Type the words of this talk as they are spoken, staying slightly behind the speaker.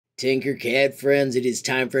Tinkercad friends, it is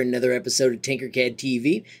time for another episode of Tinkercad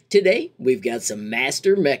TV. Today, we've got some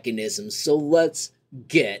master mechanisms, so let's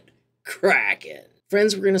get cracking.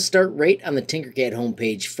 Friends, we're going to start right on the Tinkercad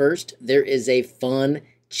homepage first. There is a fun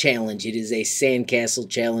challenge. It is a sandcastle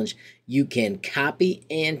challenge. You can copy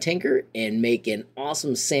and tinker and make an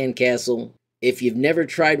awesome sandcastle. If you've never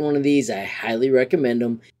tried one of these, I highly recommend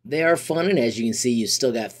them. They are fun, and as you can see, you've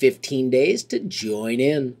still got 15 days to join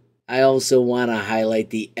in. I also want to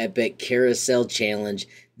highlight the Epic Carousel Challenge.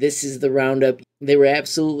 This is the roundup. They were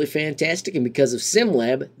absolutely fantastic, and because of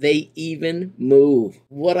mlab, they even move.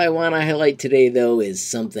 What I want to highlight today, though, is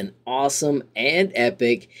something awesome and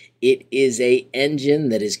epic. It is an engine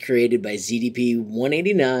that is created by ZDP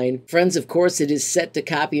 189. Friends, of course, it is set to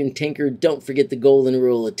copy and tinker. Don't forget the golden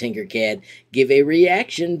rule of Tinkercad. Give a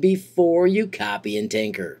reaction before you copy and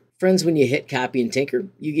tinker. Friends, when you hit copy and tinker,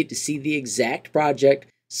 you get to see the exact project.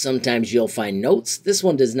 Sometimes you'll find notes. This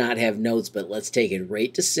one does not have notes, but let's take it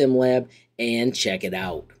right to mlab and check it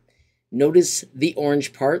out. Notice the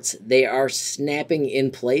orange parts. They are snapping in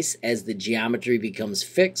place as the geometry becomes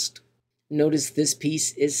fixed. Notice this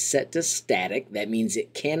piece is set to static. That means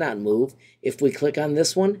it cannot move. If we click on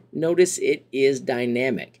this one, notice it is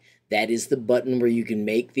dynamic. That is the button where you can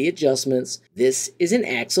make the adjustments. This is an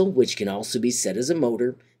axle, which can also be set as a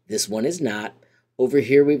motor. This one is not. Over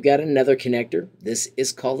here, we've got another connector. This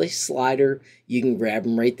is called a slider. You can grab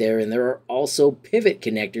them right there. And there are also pivot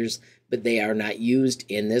connectors, but they are not used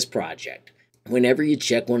in this project. Whenever you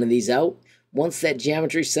check one of these out, once that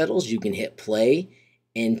geometry settles, you can hit play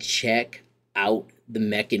and check out the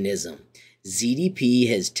mechanism. ZDP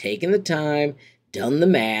has taken the time, done the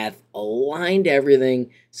math, aligned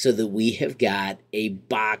everything so that we have got a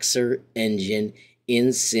boxer engine in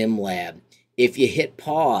mlab. If you hit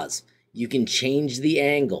pause, you can change the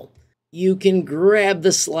angle. You can grab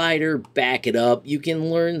the slider, back it up. You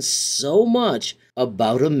can learn so much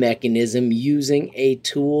about a mechanism using a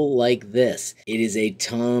tool like this. It is a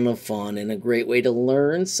ton of fun and a great way to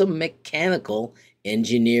learn some mechanical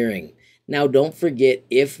engineering. Now, don't forget,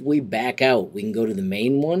 if we back out, we can go to the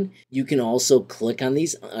main one. You can also click on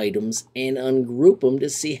these items and ungroup them to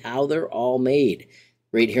see how they're all made.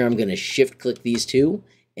 Right here, I'm going to shift-click these two,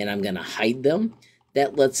 and I'm going to hide them.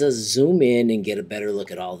 That lets us zoom in and get a better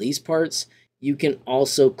look at all these parts. You can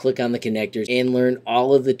also click on the connectors and learn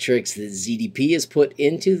all of the tricks that ZDP has put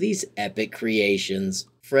into these epic creations.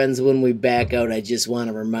 Friends, when we back out, I just want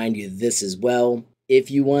to remind you this as well. If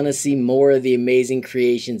you want to see more of the amazing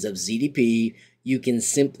creations of ZDP, you can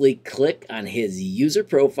simply click on his user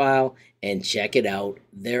profile and check it out.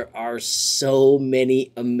 There are so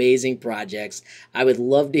many amazing projects. I would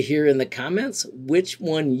love to hear in the comments which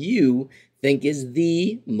one you think is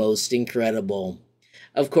the most incredible.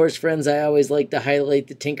 Of course, friends, I always like to highlight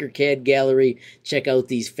the Tinkercad gallery. Check out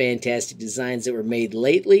these fantastic designs that were made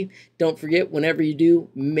lately. Don't forget, whenever you do,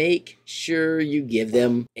 make sure you give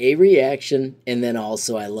them a reaction. And then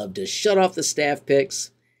also, I love to shut off the staff picks,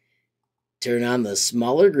 turn on the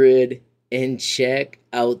smaller grid, and check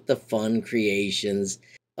out the fun creations.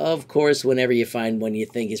 Of course, whenever you find one you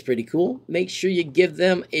think is pretty cool, make sure you give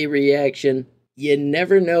them a reaction. You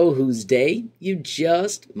never know whose day you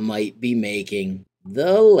just might be making.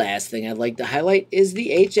 The last thing I'd like to highlight is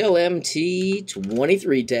the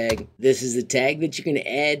HLMT23 tag. This is a tag that you can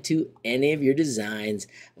add to any of your designs.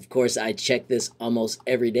 Of course, I check this almost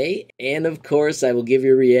every day, and of course, I will give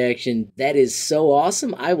you a reaction. That is so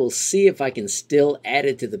awesome. I will see if I can still add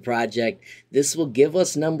it to the project. This will give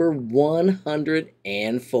us number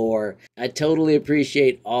 104. I totally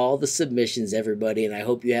appreciate all the submissions, everybody, and I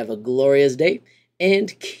hope you have a glorious day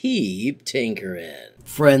and keep tinkering.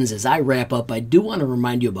 Friends, as I wrap up, I do want to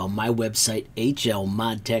remind you about my website,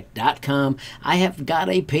 HLModTech.com. I have got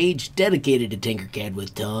a page dedicated to Tinkercad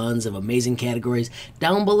with tons of amazing categories.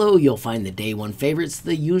 Down below, you'll find the Day 1 favorites,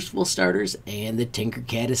 the useful starters, and the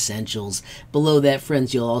Tinkercad essentials. Below that,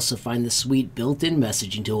 friends, you'll also find the sweet built-in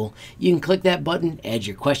messaging tool. You can click that button, add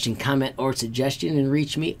your question, comment, or suggestion, and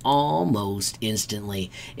reach me almost instantly.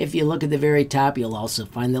 If you look at the very top, you'll also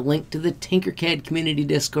find the link to the Tinkercad Community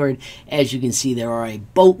Discord. As you can see, there are a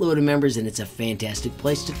boatload of members, and it's a fantastic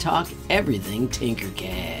place to talk everything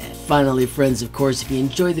Tinkercad. Finally, friends, of course, if you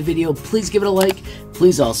enjoyed the video, please give it a like.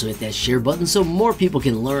 Please also hit that share button so more people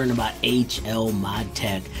can learn about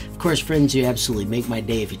HLModTech. Of course, friends, you absolutely make my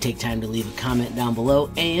day if you take time to leave a comment down below.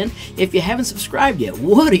 And if you haven't subscribed yet,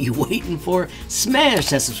 what are you waiting for? Smash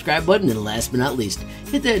that subscribe button, and last but not least,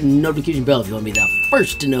 hit that notification bell if you want to be the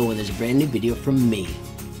first to know when there's a brand new video from me,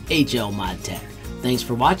 HLModTech. Thanks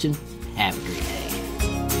for watching. Have a great day.